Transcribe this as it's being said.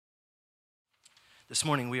This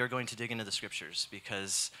morning we are going to dig into the scriptures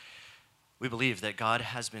because we believe that God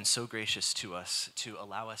has been so gracious to us to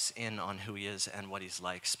allow us in on who he is and what he's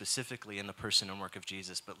like, specifically in the person and work of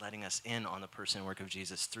Jesus, but letting us in on the person and work of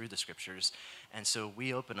Jesus through the scriptures. And so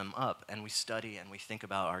we open them up and we study and we think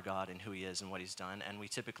about our God and who he is and what he's done. And we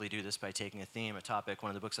typically do this by taking a theme, a topic, one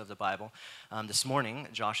of the books of the Bible. This morning,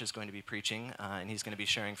 Josh is going to be preaching and he's going to be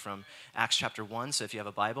sharing from Acts chapter 1. So if you have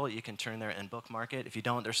a Bible, you can turn there and bookmark it. If you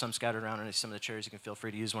don't, there's some scattered around in some of the chairs. You can feel free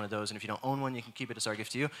to use one of those. And if you don't own one, you can keep it as our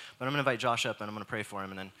gift to you. But I'm going to invite Josh up and I'm going to pray for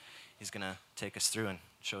him, and then he's going to take us through and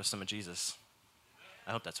show us some of Jesus.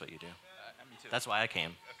 I hope that's what you do. Me too. That's why I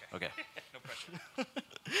came. Okay. No pressure.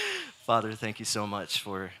 Father, thank you so much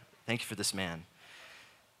thank you for this man.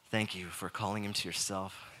 Thank you for calling him to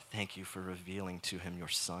yourself. Thank you for revealing to him your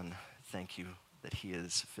son. Thank you that he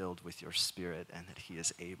is filled with your spirit and that he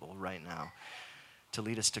is able right now to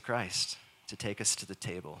lead us to Christ, to take us to the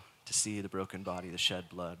table, to see the broken body, the shed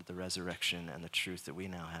blood, the resurrection, and the truth that we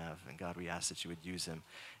now have. And God, we ask that you would use him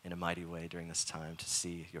in a mighty way during this time to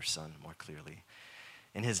see your son more clearly.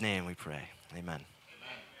 In his name we pray. Amen.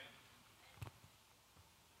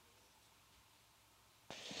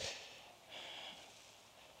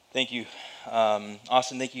 Thank you.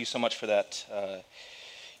 Austin, thank you so much for that.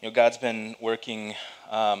 God's been working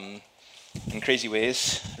in crazy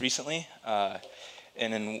ways recently. And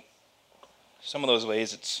in some of those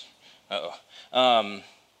ways, it's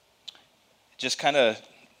just kind of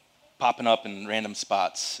popping up in random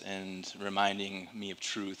spots and reminding me of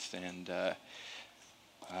truth. And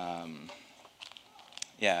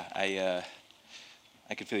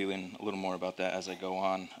I could fill you in a little more about that as I go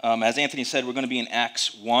on. As Anthony said, we're going to be in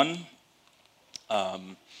Acts 1.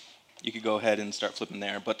 You could go ahead and start flipping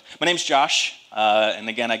there. But my name's Josh, and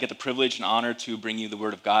again, I get the privilege and honor to bring you the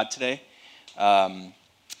Word of God today.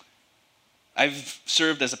 I've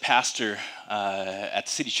served as a pastor at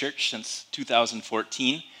the City Church since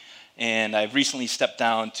 2014, and I've recently stepped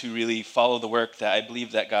down to really follow the work that I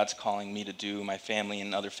believe that God's calling me to do, my family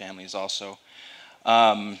and other families also.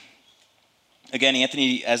 Again,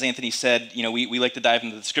 as Anthony said, we like to dive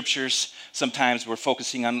into the scriptures. Sometimes we're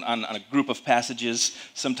focusing on a group of passages.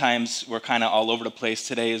 Sometimes we're kind of all over the place.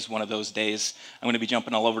 Today is one of those days. I'm going to be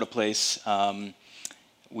jumping all over the place.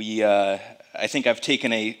 I think I've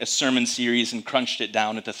taken a sermon series and crunched it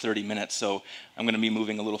down into 30 minutes, so I'm going to be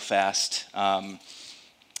moving a little fast. I'm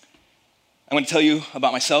going to tell you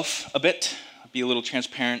about myself a bit, be a little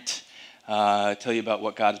transparent, tell you about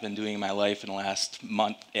what God's been doing in my life in the last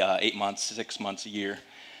month, 8 months, 6 months, a year.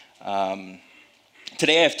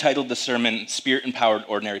 Today I've titled the sermon, Spirit-Empowered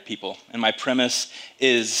Ordinary People, and my premise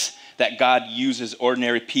is that God uses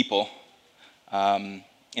ordinary people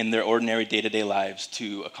in their ordinary day-to-day lives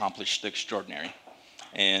to accomplish the extraordinary.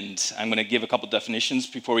 And I'm going to give a couple definitions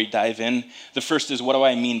before we dive in. The first is, what do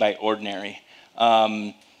I mean by ordinary?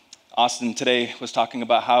 Austin today was talking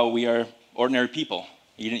about how we are ordinary people.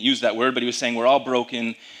 He didn't use that word, but he was saying we're all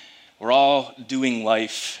broken, we're all doing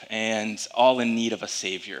life, and all in need of a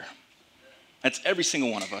Savior. That's every single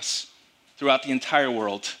one of us throughout the entire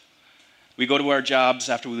world. We go to our jobs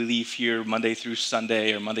after we leave here Monday through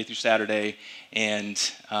Sunday or Monday through Saturday, and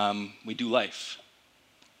we do life.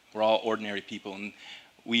 We're all ordinary people, and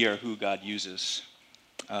we are who God uses.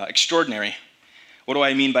 Extraordinary. What do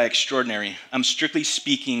I mean by extraordinary? I'm strictly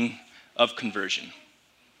speaking of conversion.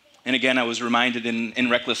 And again, I was reminded in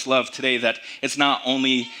Reckless Love today that it's not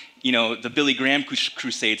only, the Billy Graham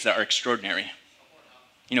crusades that are extraordinary.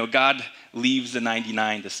 God leaves the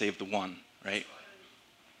 99 to save the one, right?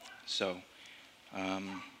 So,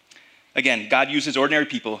 again, God uses ordinary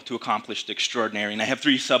people to accomplish the extraordinary. And I have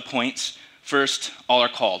 3 subpoints. First, all are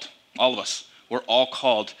called. All of us. We're all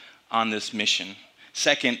called on this mission.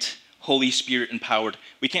 Second, Holy Spirit empowered.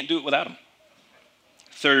 We can't do it without him.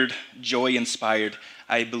 Third, joy inspired.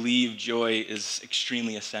 I believe joy is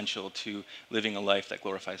extremely essential to living a life that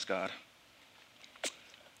glorifies God.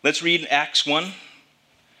 Let's read Acts 1,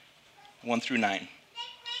 1 through 9.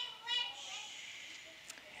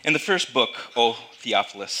 In the first book, O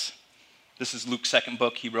Theophilus, this is Luke's second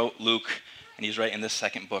book. He wrote Luke, and he's writing this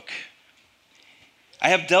second book. I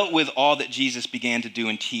have dealt with all that Jesus began to do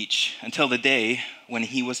and teach until the day when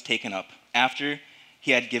he was taken up, after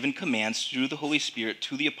he had given commands through the Holy Spirit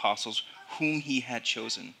to the apostles whom he had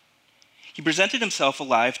chosen. He presented himself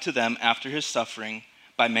alive to them after his suffering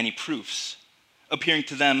by many proofs, appearing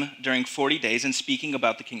to them during 40 days and speaking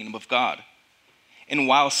about the kingdom of God. And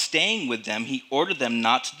while staying with them, he ordered them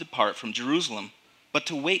not to depart from Jerusalem, but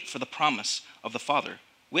to wait for the promise of the Father,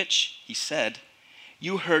 which, he said,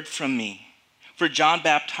 you heard from me. For John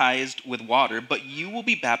baptized with water, but you will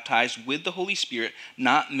be baptized with the Holy Spirit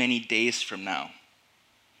not many days from now.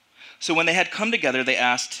 So when they had come together, they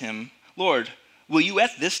asked him, Lord, will you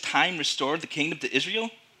at this time restore the kingdom to Israel?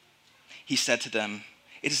 He said to them,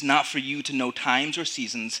 it is not for you to know times or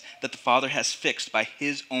seasons that the Father has fixed by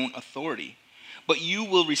his own authority. But you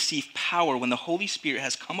will receive power when the Holy Spirit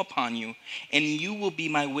has come upon you, and you will be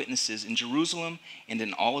my witnesses in Jerusalem and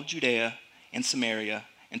in all of Judea and Samaria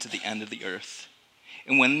and to the end of the earth.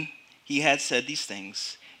 And when he had said these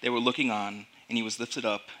things, they were looking on, and he was lifted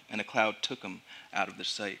up, and a cloud took him out of their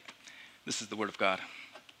sight. This is the word of God.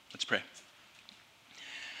 Let's pray.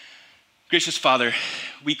 Gracious Father,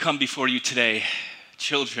 we come before you today,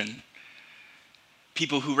 children,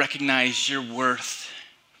 people who recognize your worth,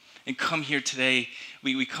 and come here today.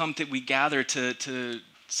 We gather to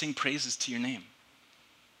sing praises to your name,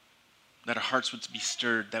 that our hearts would be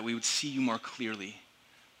stirred, that we would see you more clearly,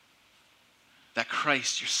 that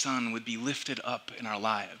Christ, your Son, would be lifted up in our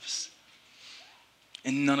lives.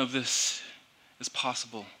 And none of this is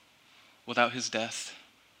possible without his death.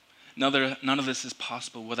 None of this is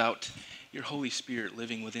possible without your Holy Spirit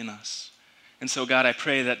living within us. And so, God, I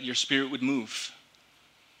pray that your Spirit would move.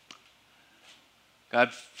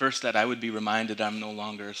 God, first that I would be reminded I'm no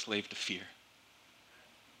longer a slave to fear.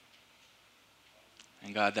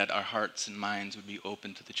 And God, that our hearts and minds would be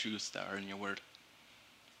open to the truths that are in your word.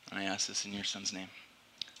 And I ask this in your Son's name.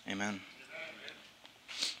 Amen.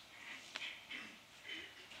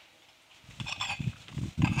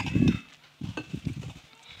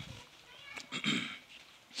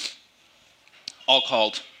 All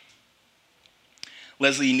called.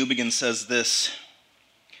 Leslie Newbegin says this: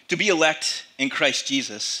 to be elect in Christ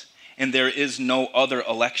Jesus, and there is no other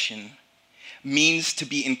election, means to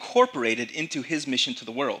be incorporated into his mission to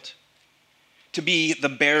the world, to be the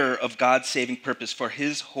bearer of God's saving purpose for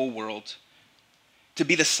his whole world, to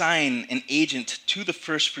be the sign and agent to the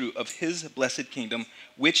first fruit of his blessed kingdom,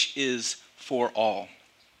 which is for all.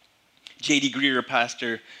 J.D. Greer, a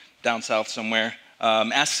pastor down south somewhere,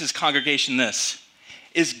 asks his congregation this: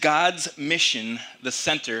 is God's mission the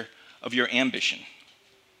center of your ambition?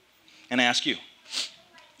 And I ask you,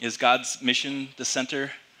 is God's mission the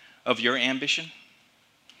center of your ambition?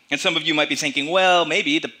 And some of you might be thinking, well,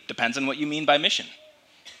 maybe it depends on what you mean by mission.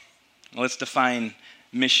 Well, let's define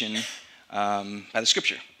mission by the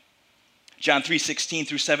scripture. John 3:16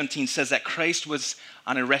 through 17 says that Christ was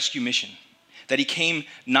on a rescue mission, that he came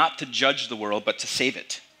not to judge the world, but to save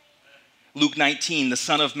it. Luke 19, the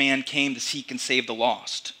Son of Man came to seek and save the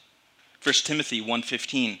lost. 1 Timothy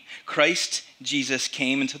 1:15, Christ Jesus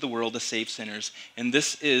came into the world to save sinners, and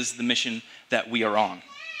this is the mission that we are on.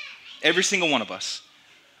 Every single one of us,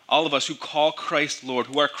 all of us who call Christ Lord,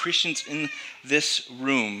 who are Christians in this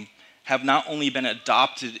room, have not only been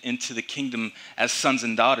adopted into the kingdom as sons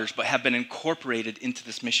and daughters, but have been incorporated into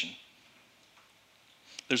this mission.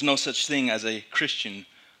 There's no such thing as a Christian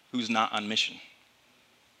who's not on mission.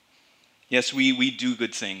 Yes, we do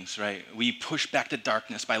good things, right? We push back the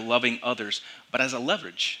darkness by loving others, but as a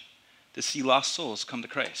leverage to see lost souls come to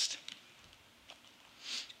Christ.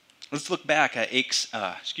 Let's look back at Acts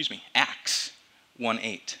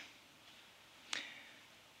 1:8.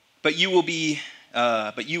 But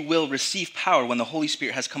you will receive power when the Holy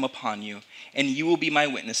Spirit has come upon you, and you will be my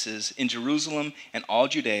witnesses in Jerusalem and all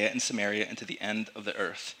Judea and Samaria and to the end of the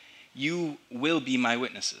earth. You will be my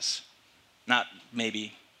witnesses. Not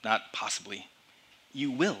maybe, not possibly. You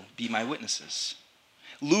will be my witnesses.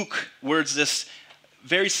 Luke words this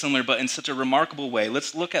very similar, but in such a remarkable way.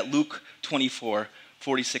 Let's look at Luke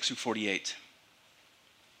 24:46 through 48.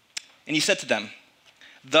 And he said to them,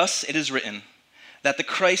 thus it is written, that the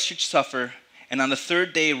Christ should suffer and on the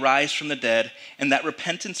third day rise from the dead, and that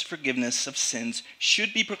repentance and forgiveness of sins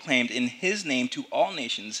should be proclaimed in his name to all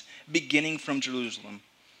nations, beginning from Jerusalem.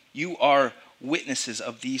 You are witnesses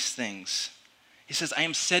of these things. He says, I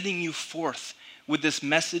am sending you forth with this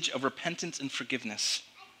message of repentance and forgiveness.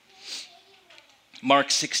 Mark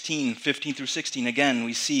 16:15 through 16, again,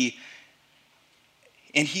 we see,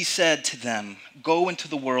 and he said to them, go into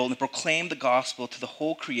the world and proclaim the gospel to the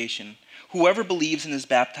whole creation. Whoever believes and is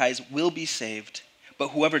baptized will be saved, but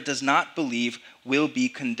whoever does not believe will be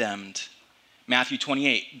condemned. Matthew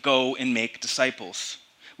 28, go and make disciples.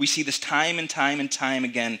 We see this time and time and time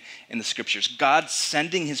again in the scriptures. God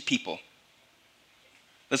sending his people.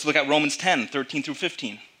 Let's look at Romans 10:13 through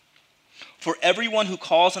 15. For everyone who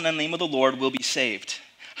calls on the name of the Lord will be saved.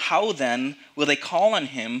 How then will they call on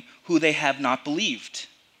him who they have not believed?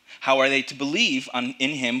 How are they to believe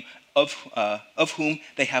in him of whom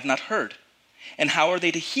they have not heard? And how are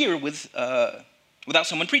they to hear without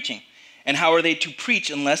someone preaching? And how are they to preach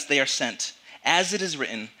unless they are sent? As it is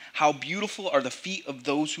written, how beautiful are the feet of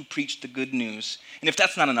those who preach the good news. And if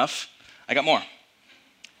that's not enough, I got more.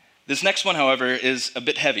 This next one, however, is a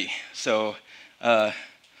bit heavy. So,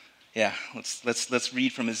 let's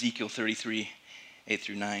read from Ezekiel 33, 8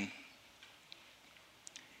 through 9.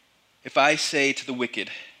 If I say to the wicked,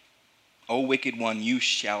 O wicked one, you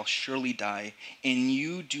shall surely die, and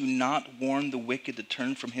you do not warn the wicked to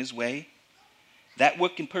turn from his way, that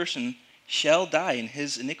wicked person shall die in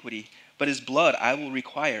his iniquity, but his blood I will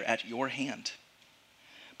require at your hand.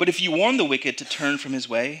 But if you warn the wicked to turn from his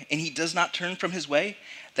way, and he does not turn from his way,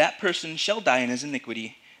 that person shall die in his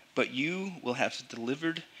iniquity, but you will have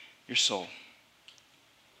delivered your soul.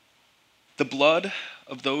 The blood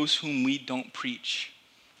of those whom we don't preach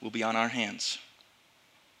will be on our hands.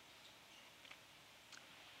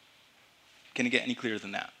 Can it get any clearer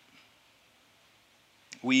than that?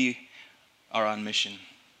 We are on mission.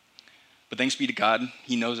 But thanks be to God,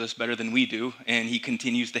 he knows us better than we do, and he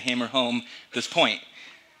continues to hammer home this point.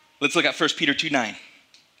 Let's look at 1 Peter 2:9.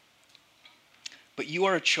 But you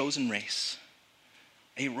are a chosen race,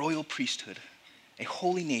 a royal priesthood, a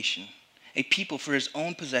holy nation, a people for his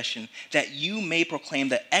own possession, that you may proclaim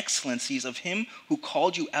the excellencies of him who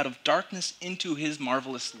called you out of darkness into his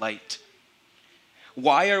marvelous light.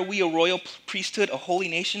 Why are we a royal priesthood, a holy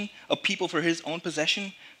nation, a people for his own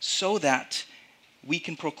possession? So that we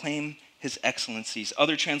can proclaim his excellencies.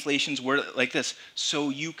 Other translations word it like this: so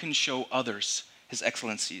you can show others his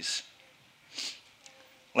excellencies.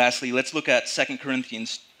 Lastly, let's look at 2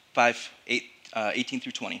 Corinthians 18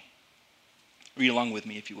 through 20. Read along with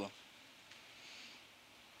me, if you will.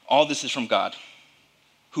 All this is from God,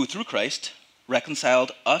 who through Christ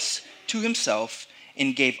reconciled us to himself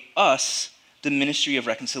and gave us the ministry of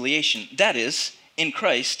reconciliation. That is, in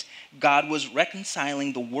Christ, God was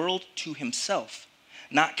reconciling the world to himself,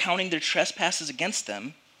 not counting their trespasses against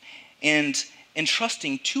them, and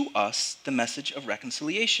entrusting to us the message of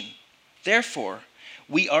reconciliation. Therefore,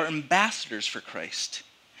 we are ambassadors for Christ,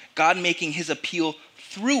 God making his appeal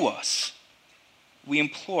through us. We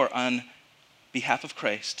implore on behalf of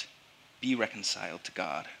Christ, be reconciled to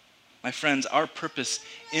God. My friends, our purpose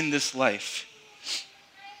in this life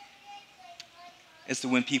is to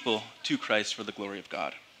win people to Christ for the glory of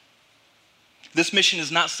God. This mission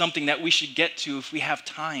is not something that we should get to if we have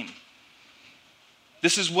time.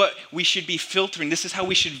 This is what we should be filtering. This is how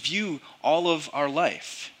we should view all of our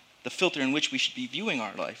life, the filter in which we should be viewing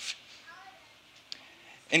our life.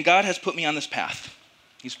 And God has put me on this path.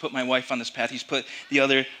 He's put my wife on this path. He's put the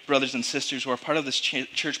other brothers and sisters who are part of this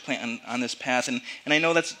church plant on this path. And I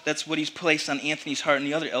know that's what he's placed on Anthony's heart and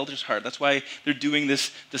the other elders' heart. That's why they're doing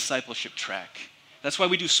this discipleship track. That's why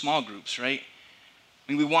we do small groups, right?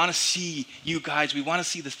 I mean, we want to see you guys. We want to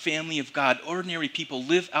see the family of God, ordinary people,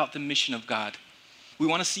 live out the mission of God. We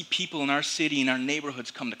want to see people in our city, in our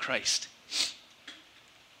neighborhoods come to Christ.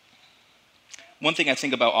 One thing I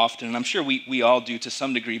think about often, and I'm sure we all do to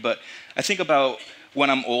some degree, but I think about when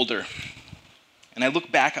I'm older and I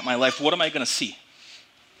look back at my life, what am I going to see?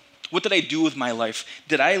 What did I do with my life?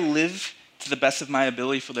 Did I live to the best of my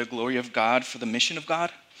ability for the glory of God, for the mission of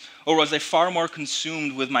God? Or was I far more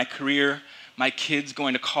consumed with my career, my kids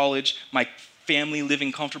going to college, my family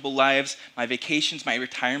living comfortable lives, my vacations, my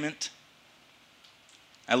retirement?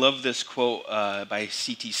 I love this quote by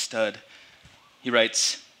C.T. Studd. He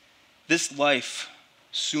writes, "This life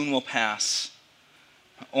soon will pass.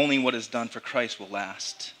 Only what is done for Christ will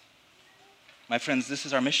last." My friends, this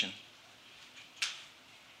is our mission.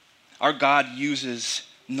 Our God uses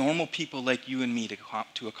normal people like you and me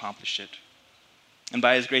to accomplish it. And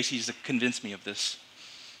by his grace, he's convinced me of this.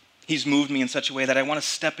 He's moved me in such a way that I want to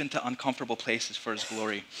step into uncomfortable places for his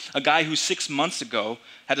glory. A guy who 6 months ago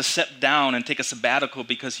had to step down and take a sabbatical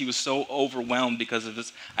because he was so overwhelmed because of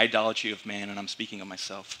his idolatry of man, and I'm speaking of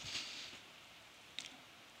myself.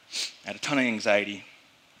 I had a ton of anxiety.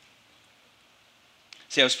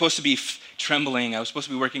 See, I was supposed to be trembling. I was supposed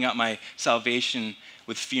to be working out my salvation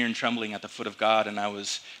with fear and trembling at the foot of God, and I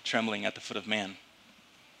was trembling at the foot of man.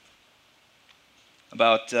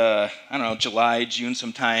 About, July, June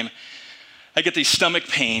sometime, I get these stomach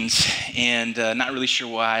pains, and not really sure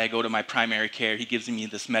why. I go to my primary care. He gives me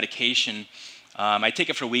this medication. I take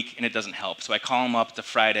it for a week, and it doesn't help. So I call him up the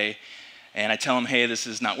Friday, and I tell him, hey, this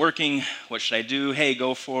is not working. What should I do? Hey,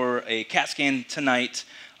 go for a CAT scan tonight,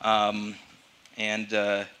 and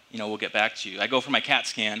we'll get back to you. I go for my CAT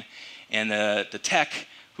scan, and the tech,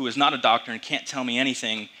 who is not a doctor and can't tell me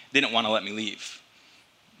anything, didn't want to let me leave.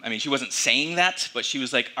 I mean, she wasn't saying that, but she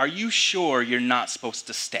was like, are you sure you're not supposed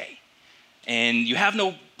to stay? And you have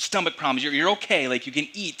no stomach problems. You're okay. Like, you can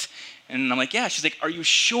eat. And I'm like, yeah. She's like, are you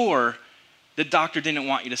sure the doctor didn't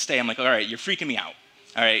want you to stay? I'm like, all right, you're freaking me out.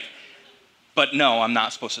 All right. But no, I'm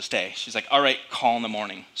not supposed to stay. She's like, all right, call in the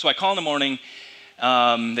morning. So I call in the morning.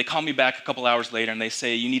 They call me back a couple hours later, and they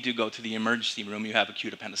say, you need to go to the emergency room. You have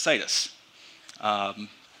acute appendicitis.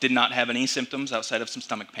 Did not have any symptoms outside of some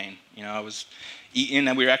stomach pain. I was eating,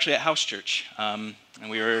 and we were actually at house church. And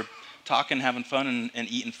we were talking, having fun,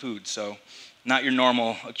 and eating food. So not your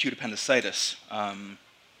normal acute appendicitis.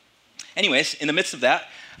 Anyways, in the midst of that,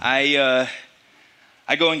 I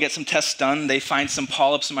go and get some tests done. They find some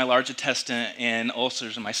polyps in my large intestine and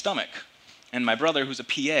ulcers in my stomach. And my brother, who's a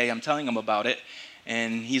PA, I'm telling him about it,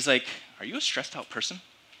 and he's like, are you a stressed out person?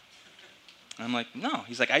 And I'm like, no.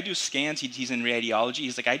 He's like, I do scans. He's in radiology.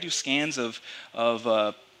 He's like, I do scans of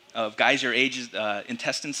guys your age,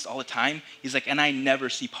 intestines all the time. He's like, and I never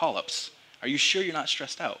see polyps. Are you sure you're not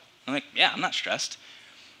stressed out? I'm like, yeah, I'm not stressed.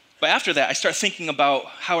 But after that, I start thinking about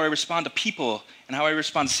how I respond to people and how I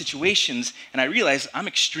respond to situations, and I realize I'm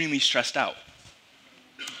extremely stressed out.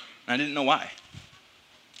 And I didn't know why.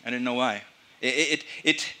 It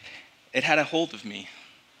had a hold of me.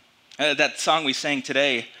 That song we sang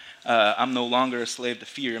today, I'm no longer a slave to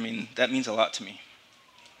fear, that means a lot to me.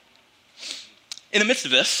 In the midst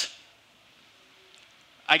of this,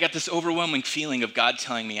 I got this overwhelming feeling of God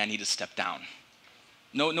telling me I need to step down.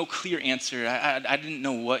 No clear answer. I didn't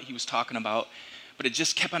know what he was talking about, but it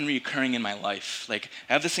just kept on reoccurring in my life. Like,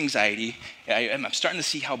 I have this anxiety. I'm starting to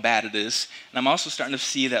see how bad it is, and I'm also starting to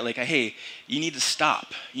see that, hey, you need to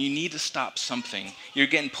stop. You need to stop something. You're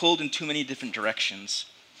getting pulled in too many different directions.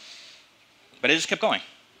 But I just kept going.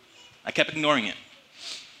 I kept ignoring it.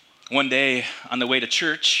 One day, on the way to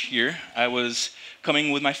church here, I was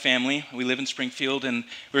coming with my family. We live in Springfield, and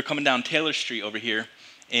we were coming down Taylor Street over here,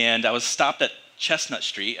 and I was stopped at Chestnut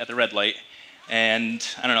Street at the red light, and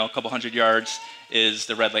I don't know, a couple hundred yards is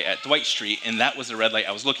the red light at Dwight Street, and that was the red light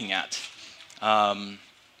I was looking at. I'm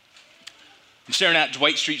staring at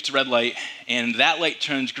Dwight Street's red light, and that light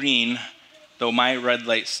turns green, though my red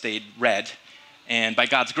light stayed red, and by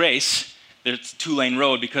God's grace, there's a 2-lane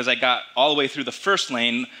road because I got all the way through the first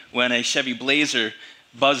lane when a Chevy Blazer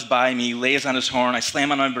buzzed by me, lays on his horn, I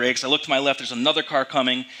slam on my brakes, I look to my left, there's another car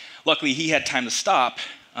coming. Luckily, he had time to stop,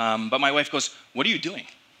 but my wife goes, what are you doing?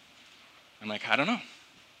 I'm like, I don't know.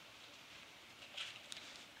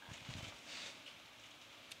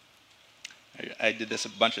 I did this a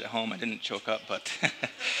bunch at home. I didn't choke up, but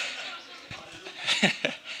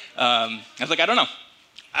I was like, I don't know.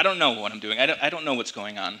 I don't know what I'm doing. I don't know what's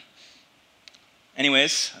going on.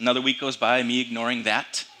 Anyways, another week goes by, me ignoring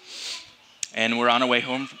that, and we're on our way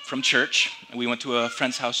home from church. We went to a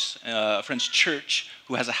friend's house, a friend's church,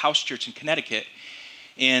 who has a house church in Connecticut,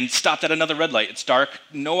 and stopped at another red light. It's dark,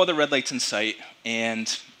 no other red lights in sight,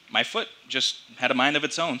 and my foot just had a mind of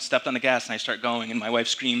its own, stepped on the gas, and I start going, and my wife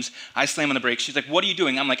screams. I slam on the brakes. She's like, what are you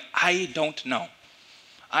doing? I'm like, I don't know.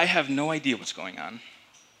 I have no idea what's going on.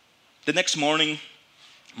 The next morning,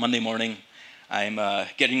 Monday morning, I'm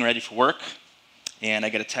getting ready for work, and I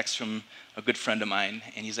get a text from a good friend of mine,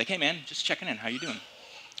 and he's like, hey, man, just checking in. How you doing?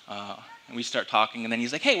 And we start talking, and then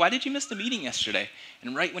he's like, hey, why did you miss the meeting yesterday?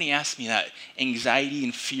 And right when he asked me that, anxiety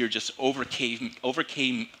and fear just overcame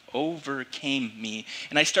me.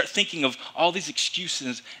 And I start thinking of all these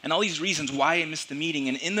excuses and all these reasons why I missed the meeting.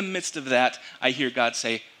 And in the midst of that, I hear God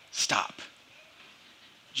say, stop.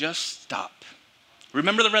 Just stop.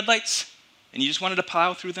 Remember the red lights? And you just wanted to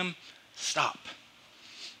plow through them? Stop.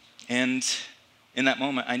 And in that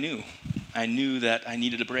moment, I knew that I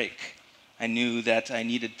needed a break. I knew that I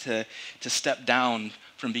needed to step down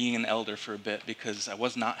from being an elder for a bit because I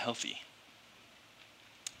was not healthy.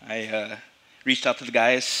 I reached out to the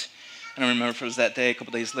guys. I don't remember if it was that day, a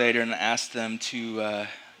couple days later, and asked them to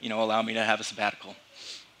allow me to have a sabbatical.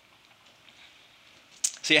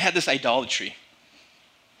 See, I had this idolatry,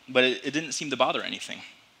 but it didn't seem to bother anything.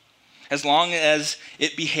 As long as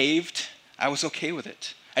it behaved, I was okay with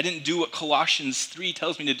it. I didn't do what Colossians 3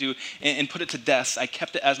 tells me to do and put it to death. I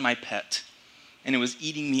kept it as my pet. And it was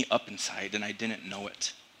eating me up inside, and I didn't know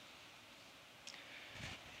it.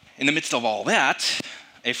 In the midst of all that,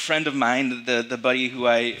 a friend of mine, the buddy who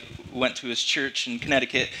I went to his church in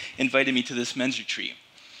Connecticut, invited me to this men's retreat.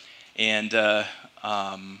 And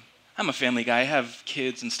I'm a family guy. I have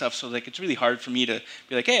kids and stuff, so it's really hard for me to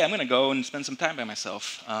be like, hey, I'm going to go and spend some time by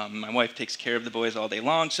myself. My wife takes care of the boys all day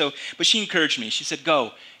long, but she encouraged me. She said,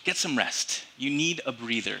 go, get some rest. You need a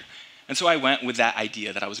breather. And so I went with that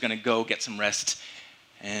idea that I was going to go get some rest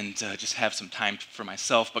and just have some time for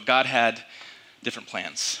myself. But God had different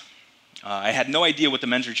plans. I had no idea what the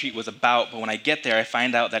men's retreat was about, but when I get there, I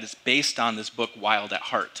find out that it's based on this book, Wild at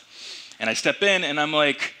Heart. And I step in, and I'm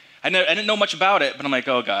like, I didn't know much about it, but I'm like,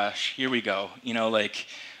 oh gosh, here we go.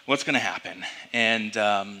 What's going to happen? And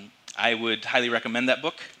I would highly recommend that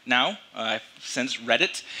book now. I've since read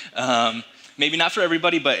it. Maybe not for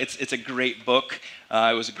everybody, but it's a great book.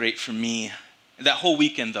 It was great for me. That whole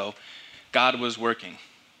weekend, though, God was working.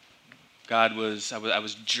 I was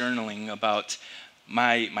journaling about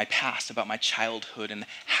my past, about my childhood, and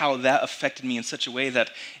how that affected me in such a way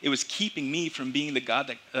that it was keeping me from being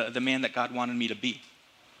the man that God wanted me to be.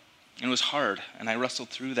 And it was hard, and I wrestled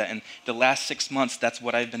through that. And the last 6 months, that's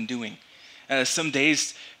what I've been doing. Some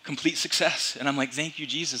days, complete success, and I'm like, thank you,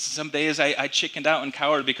 Jesus. Some days I chickened out and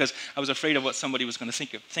cowered because I was afraid of what somebody was going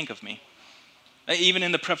to think of me. Even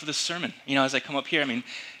in the prep of this sermon, as I come up here,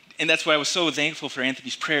 and that's why I was so thankful for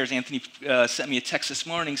Anthony's prayers. Anthony sent me a text this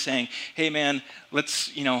morning saying, hey man,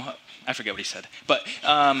 let's, I forget what he said, but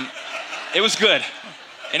it was good,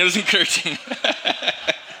 and it was encouraging.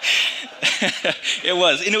 It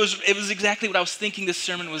was, and it was exactly what I was thinking this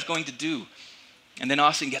sermon was going to do. And then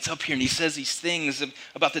Austin gets up here and he says these things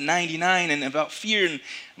about the 99 and about fear, and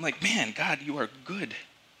I'm like, man, God, you are good.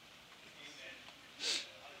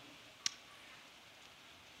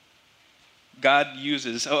 God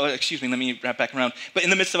uses, let me wrap back around. But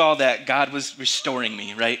in the midst of all that, God was restoring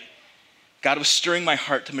me, right? God was stirring my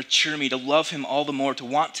heart to mature me, to love him all the more, to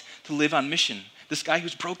want to live on mission. This guy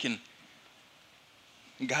who's broken.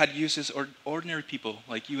 And God uses ordinary people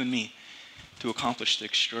like you and me to accomplish the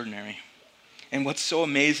extraordinary. And what's so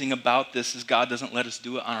amazing about this is God doesn't let us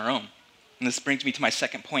do it on our own. And this brings me to my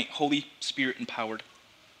second point, Holy Spirit empowered.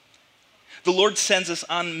 The Lord sends us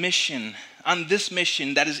on mission, on this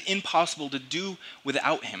mission that is impossible to do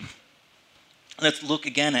without him. Let's look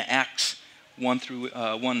again at Acts 1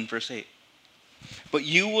 verse 8. But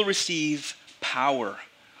you will receive power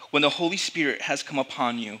when the Holy Spirit has come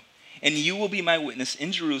upon you, and you will be my witness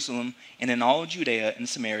in Jerusalem and in all of Judea and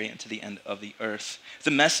Samaria and to the end of the earth. The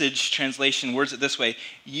Message translation words it this way: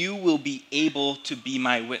 you will be able to be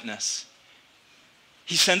my witness.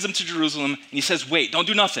 He sends them to Jerusalem and he says, wait, don't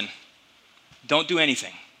do nothing. Don't do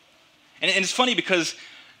anything. And it's funny because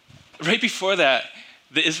right before that,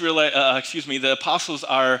 the apostles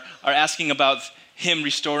are asking about him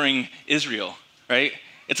restoring Israel, right?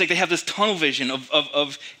 It's like they have this tunnel vision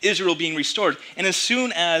of Israel being restored. And as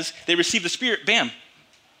soon as they receive the Spirit, bam.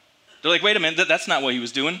 They're like, wait a minute, that's not what he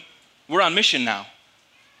was doing. We're on mission now.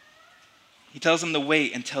 He tells them to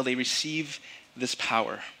wait until they receive this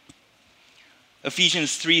power.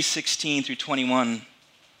 Ephesians 3:16 through 21.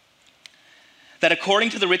 That according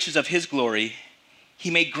to the riches of his glory, he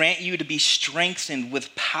may grant you to be strengthened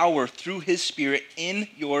with power through his Spirit in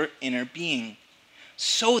your inner being,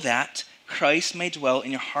 so that Christ may dwell in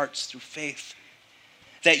your hearts through faith.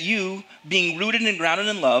 That you, being rooted and grounded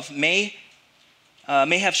in love, may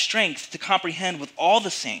have strength to comprehend with all the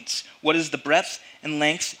saints what is the breadth and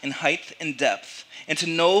length and height and depth, and to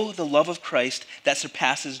know the love of Christ that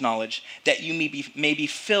surpasses knowledge, that you may be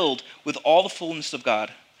filled with all the fullness of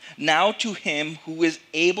God. Now to him who is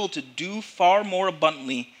able to do far more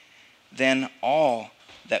abundantly than all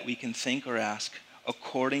that we can think or ask,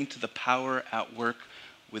 according to the power at work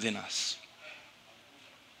within us.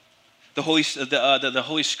 The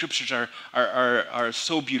Holy Scriptures are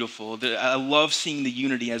so beautiful. I love seeing the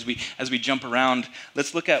unity as we jump around.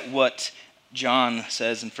 Let's look at what John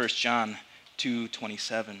says in 1 John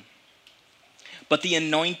 2:27. But the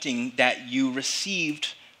anointing that you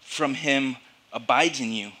received from him abides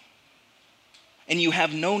in you, and you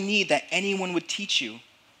have no need that anyone would teach you.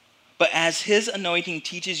 But as his anointing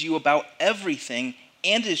teaches you about everything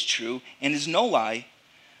and is true and is no lie,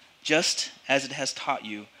 just as it has taught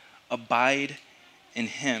you, abide in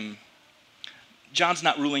him. John's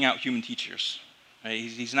not ruling out human teachers. Right?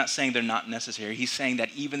 He's not saying they're not necessary. He's saying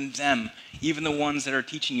that even them, even the ones that are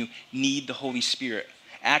teaching you, need the Holy Spirit.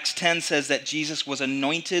 Acts 10 says that Jesus was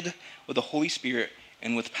anointed with the Holy Spirit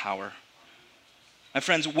and with power. My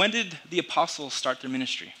friends, when did the apostles start their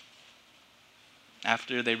ministry?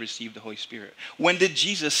 After they received the Holy Spirit. When did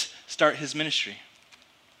Jesus start his ministry?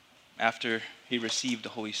 After he received the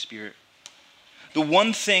Holy Spirit. The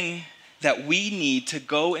one thing that we need to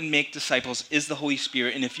go and make disciples is the Holy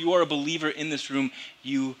Spirit. And if you are a believer in this room,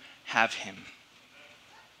 you have him.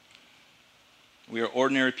 We are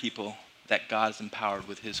ordinary people that God has empowered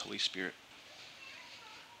with his Holy Spirit.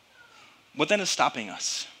 What then is stopping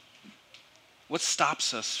us? What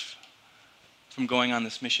stops us from going on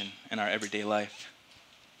this mission in our everyday life?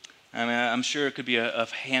 I'm sure it could be a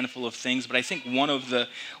handful of things, but I think one of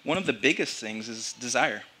the biggest things is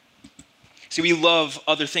desire. See, we love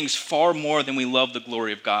other things far more than we love the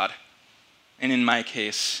glory of God. And in my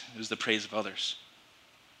case, it was the praise of others.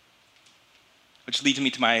 Which leads me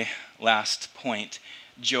to my last point,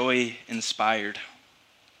 joy inspired.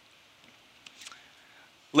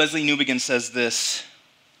 Leslie Newbegin says this: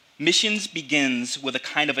 Missions begins with a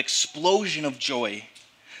kind of explosion of joy.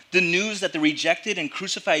 The news that the rejected and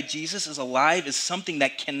crucified Jesus is alive is something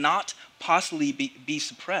that cannot possibly be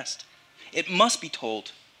suppressed. It must be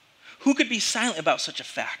told. Who could be silent about such a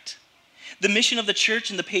fact? The mission of the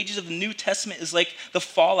church in the pages of the New Testament is like the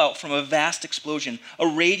fallout from a vast explosion, a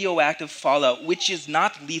radioactive fallout, which is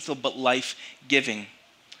not lethal but life-giving.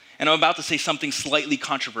 And I'm about to say something slightly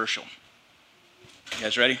controversial. You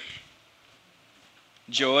guys ready?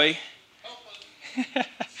 Joy.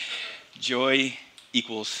 Joy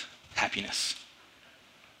equals happiness.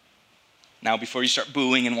 Now, before you start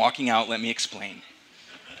booing and walking out, let me explain.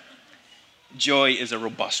 Joy is a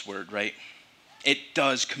robust word, right? It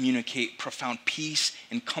does communicate profound peace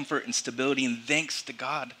and comfort and stability, and thanks to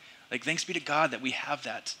God. Thanks be to God that we have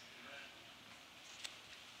that.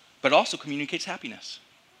 But it also communicates happiness.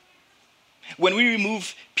 When we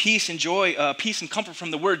remove peace and joy, peace and comfort from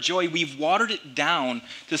the word joy, we've watered it down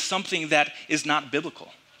to something that is not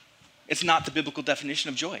biblical. It's not the biblical definition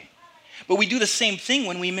of joy. But we do the same thing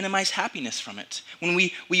when we minimize happiness from it. When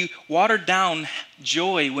we water down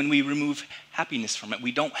joy, when we remove happiness from it,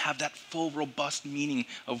 we don't have that full, robust meaning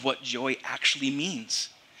of what joy actually means.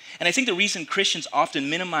 And I think the reason Christians often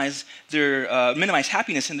minimize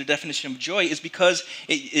happiness in their definition of joy is because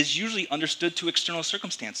it is usually understood to external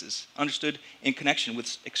circumstances, understood in connection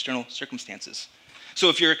with external circumstances. So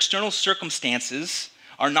if your external circumstances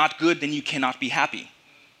are not good, then you cannot be happy.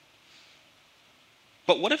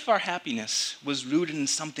 But what if our happiness was rooted in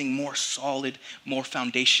something more solid, more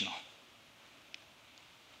foundational?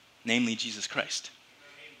 Namely, Jesus Christ.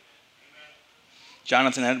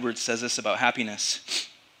 Jonathan Edwards says this about happiness.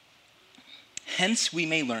 Hence we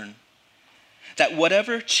may learn that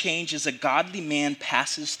whatever changes a godly man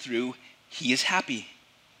passes through, he is happy.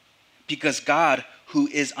 Because God, who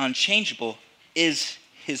is unchangeable, is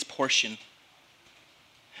his portion.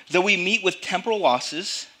 Though we meet with temporal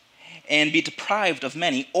losses and be deprived of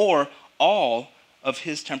many or all of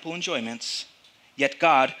his temporal enjoyments, yet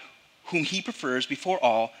God, whom he prefers before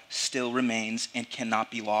all, still remains and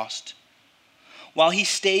cannot be lost. While he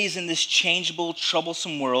stays in this changeable,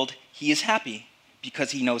 troublesome world, he is happy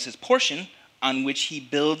because he knows his portion, on which he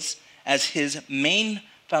builds as his main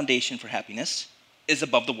foundation for happiness, is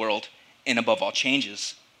above the world and above all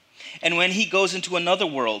changes. And when he goes into another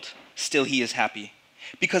world, still he is happy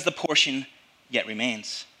because the portion yet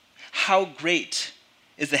remains. How great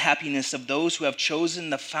is the happiness of those who have chosen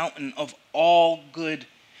the fountain of all good,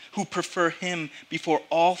 who prefer him before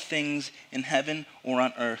all things in heaven or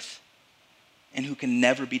on earth, and who can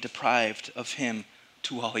never be deprived of him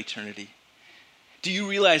to all eternity. Do you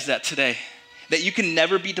realize that today? That you can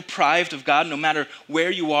never be deprived of God no matter where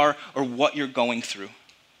you are or what you're going through.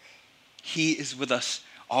 He is with us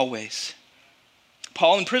always.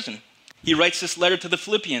 Paul in prison, he writes this letter to the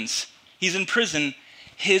Philippians. He's in prison.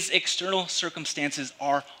 His external circumstances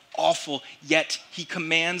are awful, yet he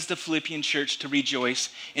commands the Philippian church to rejoice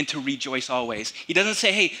and to rejoice always. He doesn't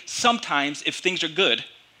say, hey, sometimes if things are good.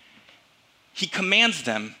 He commands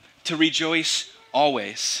them to rejoice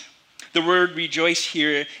always. The word rejoice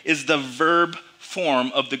here is the verb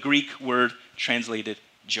form of the Greek word translated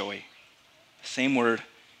joy. Same word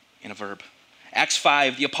in a verb. Acts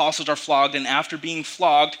 5, the apostles are flogged, and after being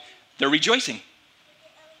flogged, they're rejoicing.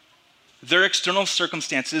 Their external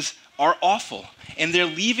circumstances are awful, and they're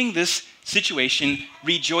leaving this situation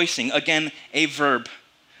rejoicing. Again, a verb.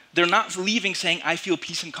 They're not leaving saying, I feel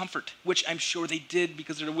peace and comfort, which I'm sure they did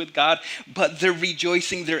because they're with God, but they're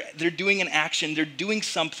rejoicing. They're doing an action. They're doing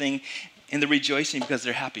something, and they're rejoicing because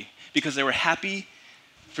they're happy, because they were happy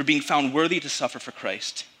for being found worthy to suffer for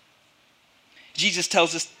Christ. Jesus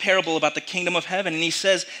tells this parable about the kingdom of heaven, and he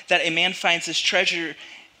says that a man finds his treasure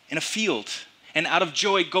in a field, and out of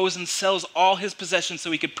joy goes and sells all his possessions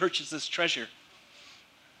so he could purchase this treasure.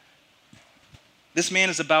 This man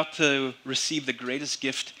is about to receive the greatest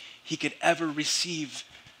gift he could ever receive,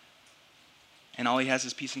 and all he has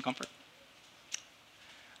is peace and comfort?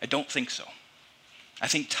 I don't think so. I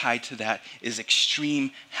think tied to that is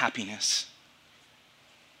extreme happiness.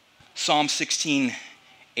 Psalm 16,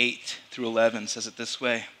 8 through 11 says it this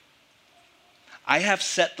way. I have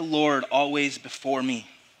set the Lord always before me.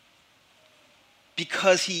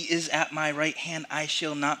 Because he is at my right hand, I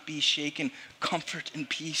shall not be shaken. Comfort and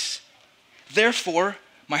peace. Therefore,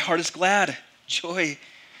 my heart is glad, joy,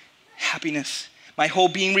 happiness. My whole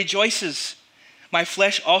being rejoices. My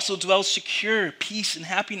flesh also dwells secure, peace and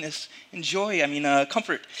happiness and joy,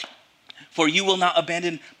 comfort. For you will not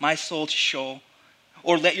abandon my soul to Sheol,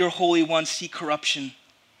 or let your Holy One see corruption.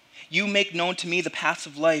 You make known to me the paths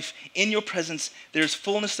of life. In your presence there is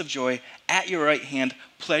fullness of joy. At your right hand,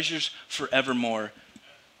 pleasures forevermore.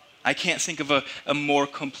 I can't think of a more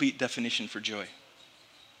complete definition for joy.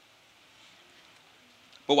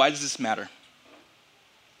 But why does this matter?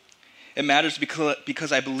 It matters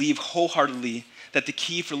because I believe wholeheartedly that the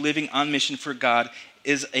key for living on mission for God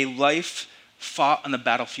is a life fought on the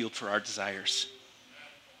battlefield for our desires.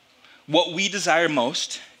 What we desire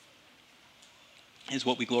most is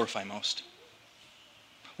what we glorify most.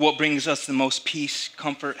 What brings us the most peace,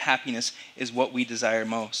 comfort, happiness is what we desire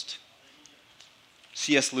most.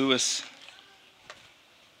 C.S. Lewis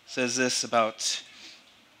says this about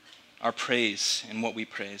our praise and what we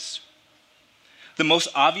praise. The most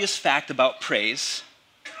obvious fact about praise,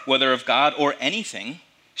 whether of God or anything,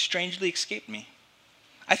 strangely escaped me.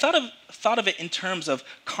 I thought of it in terms of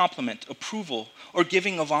compliment, approval, or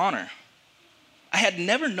giving of honor. I had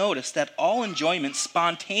never noticed that all enjoyment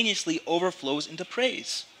spontaneously overflows into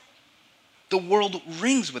praise. The world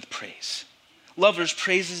rings with praise. Lovers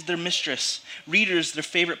praises their mistress, readers their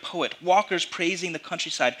favorite poet, walkers praising the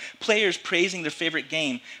countryside, players praising their favorite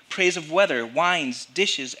game, praise of weather, wines,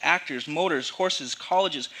 dishes, actors, motors, horses,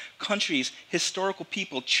 colleges, countries, historical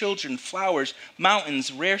people, children, flowers,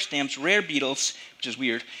 mountains, rare stamps, rare beetles, which is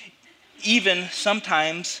weird, even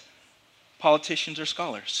sometimes politicians or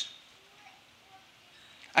scholars.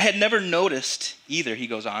 I had never noticed either, he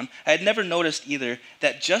goes on, I had never noticed either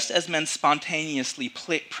that just as men spontaneously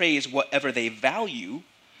praise whatever they value,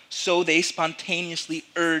 so they spontaneously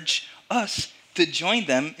urge us to join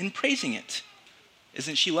them in praising it.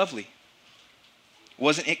 Isn't she lovely?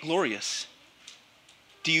 Wasn't it glorious?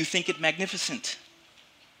 Do you think it magnificent?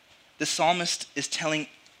 The psalmist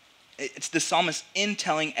in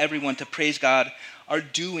telling everyone to praise God are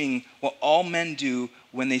doing what all men do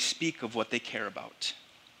when they speak of what they care about.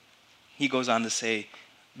 He goes on to say,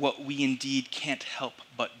 what we indeed can't help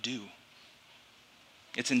but do.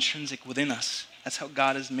 It's intrinsic within us. That's how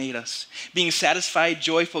God has made us. Being satisfied,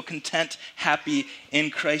 joyful, content, happy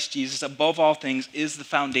in Christ Jesus, above all things, is the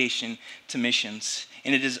foundation to missions.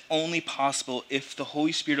 And it is only possible if the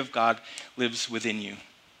Holy Spirit of God lives within you.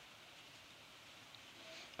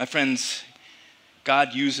 My friends,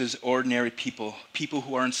 God uses ordinary people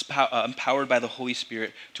who are empowered by the Holy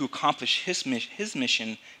Spirit to accomplish his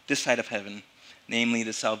mission this side of heaven, namely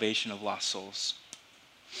the salvation of lost souls.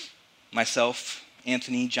 Myself,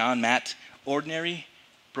 Anthony, John, Matt, ordinary,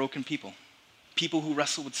 broken people. People who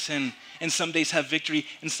wrestle with sin and some days have victory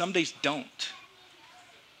and some days don't.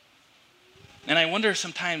 And I wonder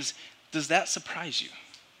sometimes, does that surprise you?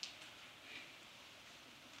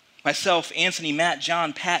 Myself, Anthony, Matt,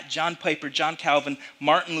 John, Pat, John Piper, John Calvin,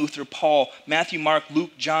 Martin Luther, Paul, Matthew, Mark,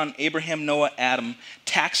 Luke, John, Abraham, Noah, Adam,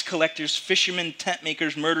 tax collectors, fishermen, tent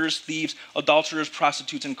makers, murderers, thieves, adulterers,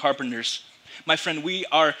 prostitutes, and carpenters. My friend, we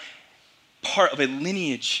are part of a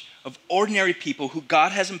lineage of ordinary people who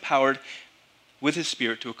God has empowered with his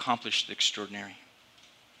Spirit to accomplish the extraordinary.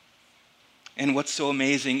 And what's so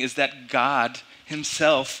amazing is that God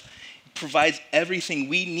himself provides everything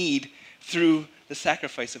we need through the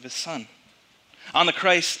sacrifice of his Son. On the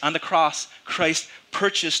cross, Christ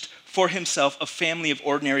purchased for himself a family of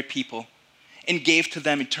ordinary people and gave to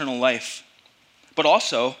them eternal life. But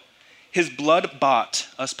also, his blood bought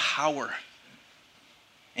us power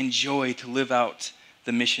and joy to live out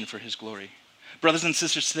the mission for his glory. Brothers and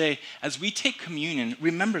sisters, today, as we take communion,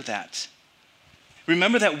 remember that.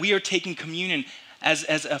 Remember that we are taking communion as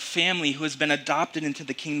a family who has been adopted into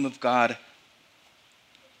the kingdom of God.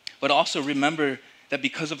 But also remember that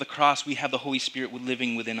because of the cross, we have the Holy Spirit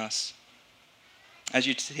living within us. As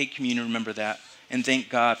you take communion, remember that. And thank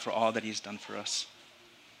God for all that he's done for us.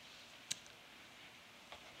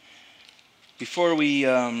 Before we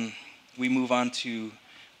move on to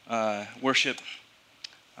worship,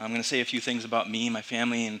 I'm going to say a few things about me, my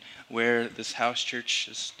family, and where this house church,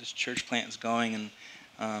 this church plant is going.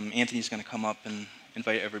 And Anthony's going to come up and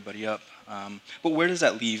invite everybody up. But where does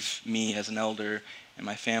that leave me as an elder and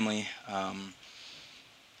my family?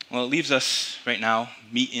 Well, it leaves us right now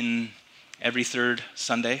meeting every third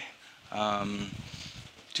Sunday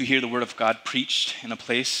to hear the Word of God preached in a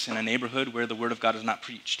place, in a neighborhood where the Word of God is not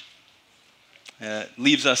preached. It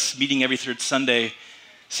leaves us meeting every third Sunday,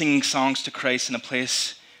 singing songs to Christ in a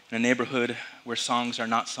place, in a neighborhood where songs are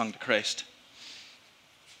not sung to Christ.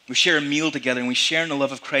 We share a meal together and we share in the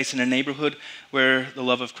love of Christ in a neighborhood where the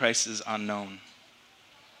love of Christ is unknown.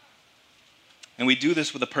 And we do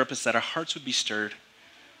this with the purpose that our hearts would be stirred.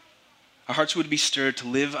 Our hearts would be stirred to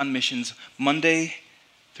live on missions Monday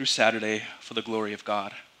through Saturday for the glory of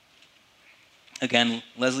God. Again,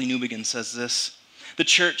 Leslie Newbegin says this: the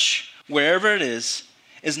church, wherever it is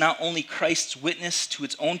not only Christ's witness to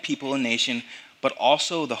its own people and nation, but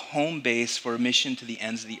also the home base for a mission to the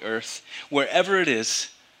ends of the earth. Wherever it is,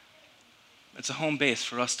 It's a home base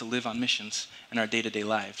for us to live on missions in our day-to-day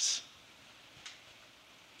lives.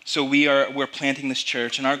 So we're planting this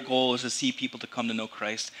church, and our goal is to see people to come to know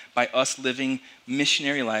Christ by us living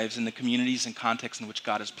missionary lives in the communities and contexts in which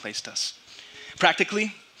God has placed us.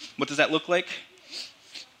 Practically, what does that look like?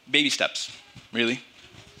 Baby steps, really.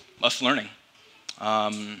 Us learning.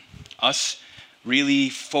 Us really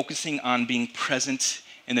focusing on being present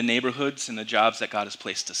in the neighborhoods and the jobs that God has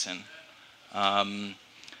placed us in. A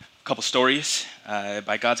couple stories.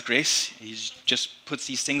 By God's grace, He just puts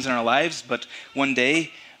these things in our lives, but one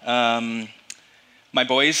day, my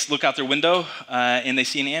boys look out their window and they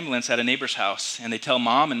see an ambulance at a neighbor's house, and they tell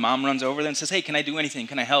mom, and mom runs over there and says, "Hey, can I do anything?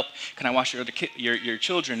 Can I help? Can I wash your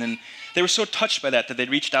children?" And they were so touched by that they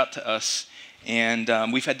reached out to us, and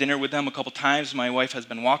we've had dinner with them a couple times. My wife has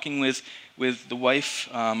been walking with the wife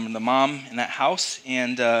and the mom in that house,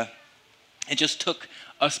 and it just took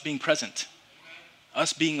us being present,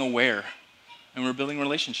 us being aware, and we're building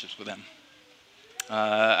relationships with them.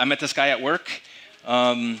 I met this guy at work.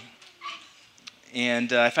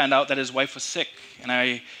 And I found out that his wife was sick, and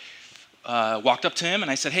I walked up to him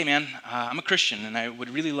and I said, "Hey man, I'm a Christian and I would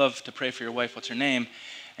really love to pray for your wife. What's her name?"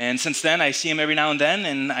 And since then I see him every now and then,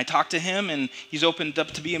 and I talk to him, and he's opened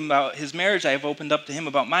up to me about his marriage. I've opened up to him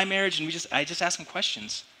about my marriage, and I just ask him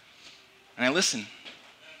questions and I listen.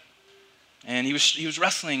 And he was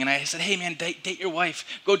wrestling, and I said, "Hey man, date your wife,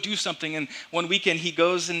 go do something." And one weekend he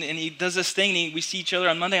goes and he does this thing, and we see each other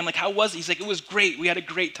on Monday. I'm like, "How was it?" He's like, "It was great. We had a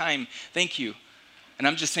great time. Thank you." And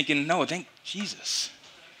I'm just thinking, no, thank Jesus.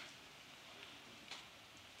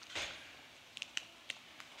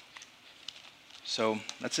 So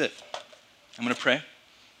that's it. I'm going to pray.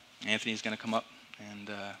 Anthony's going to come up and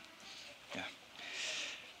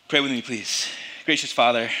pray with me, please. Gracious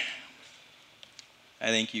Father, I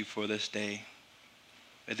thank you for this day.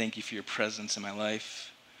 I thank you for your presence in my life.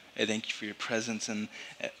 I thank you for your presence in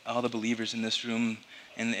all the believers in this room,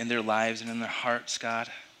 in their lives and in their hearts,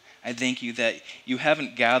 God. I thank you that you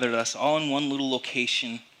haven't gathered us all in one little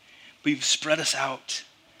location, but you've spread us out.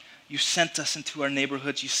 You sent us into our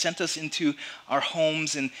neighborhoods. You sent us into our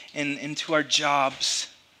homes and into our jobs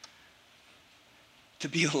to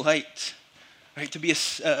be a light, right? To be a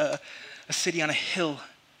city on a hill,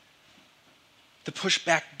 to push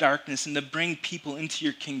back darkness and to bring people into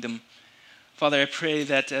your kingdom. Father, I pray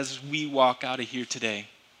that as we walk out of here today,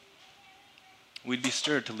 we'd be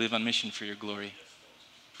stirred to live on mission for your glory.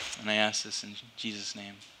 And I ask this in Jesus'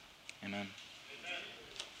 name. Amen.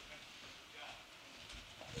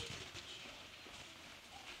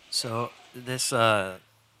 So this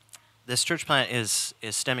church plant is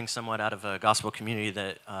stemming somewhat out of a gospel community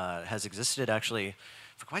that has existed actually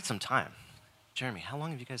for quite some time. Jeremy, how long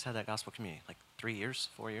have you guys had that gospel community? Like 3 years,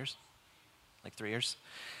 4 years? Like 3 years?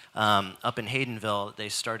 Up in Haydenville, they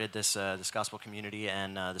started this gospel community,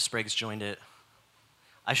 and the Spragues joined it.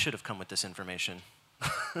 I should have come with this information.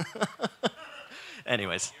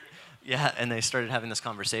 Anyways, yeah, and they started having this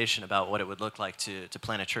conversation about what it would look like to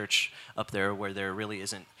plant a church up there where there really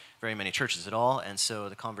isn't very many churches at all. And so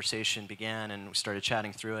the conversation began, and we started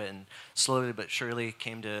chatting through it, and slowly but surely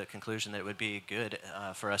came to a conclusion that it would be good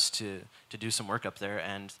for us to do some work up there.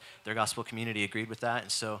 And their gospel community agreed with that.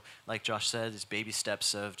 And so, like Josh said, it's baby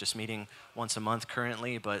steps of just meeting once a month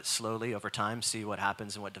currently, but slowly over time, see what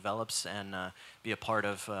happens and what develops, and be a part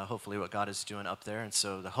of hopefully what God is doing up there. And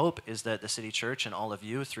so the hope is that the City Church and all of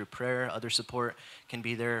you, through prayer, other support, can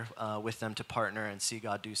be there with them to partner and see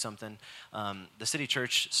God do something. The City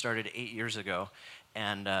Church started 8 years ago,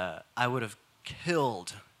 and I would have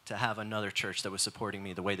killed to have another church that was supporting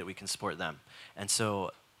me the way that we can support them. And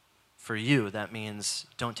so for you, that means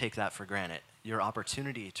don't take that for granted. Your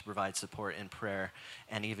opportunity to provide support in prayer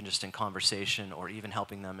and even just in conversation or even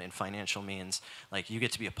helping them in financial means, like you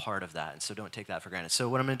get to be a part of that. And so don't take that for granted. So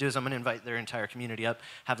what I'm going to do is I'm going to invite their entire community up,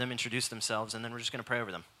 have them introduce themselves, and then we're just going to pray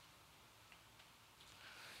over them.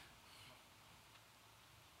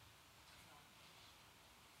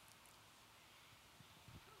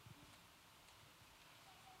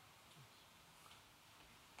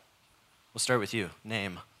 We'll start with you.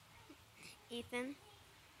 Name. Ethan.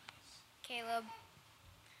 Caleb.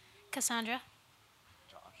 Cassandra.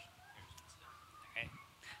 Okay.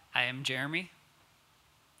 I am Jeremy.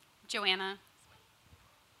 Joanna.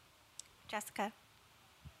 Jessica.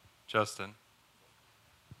 Justin.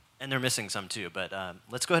 And they're missing some too, but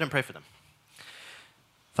let's go ahead and pray for them.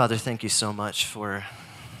 Father, thank you so much for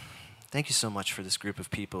this group of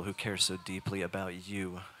people who care so deeply about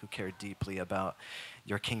you, who care deeply about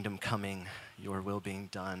your kingdom coming, your will being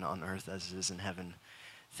done on earth as it is in heaven.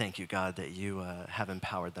 Thank you, God, that you have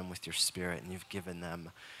empowered them with your Spirit, and you've given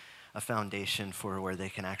them a foundation for where they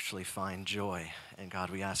can actually find joy. And God,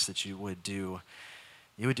 we ask that you would do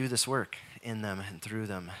this work in them and through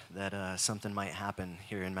them, that something might happen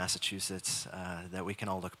here in Massachusetts that we can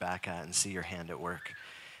all look back at and see your hand at work.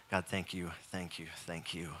 God, thank you, thank you,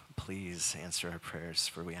 thank you. Please answer our prayers,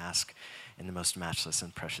 for we ask in the most matchless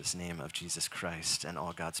and precious name of Jesus Christ, and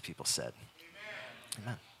all God's people said. Amen.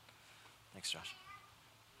 Amen. Thanks, Josh.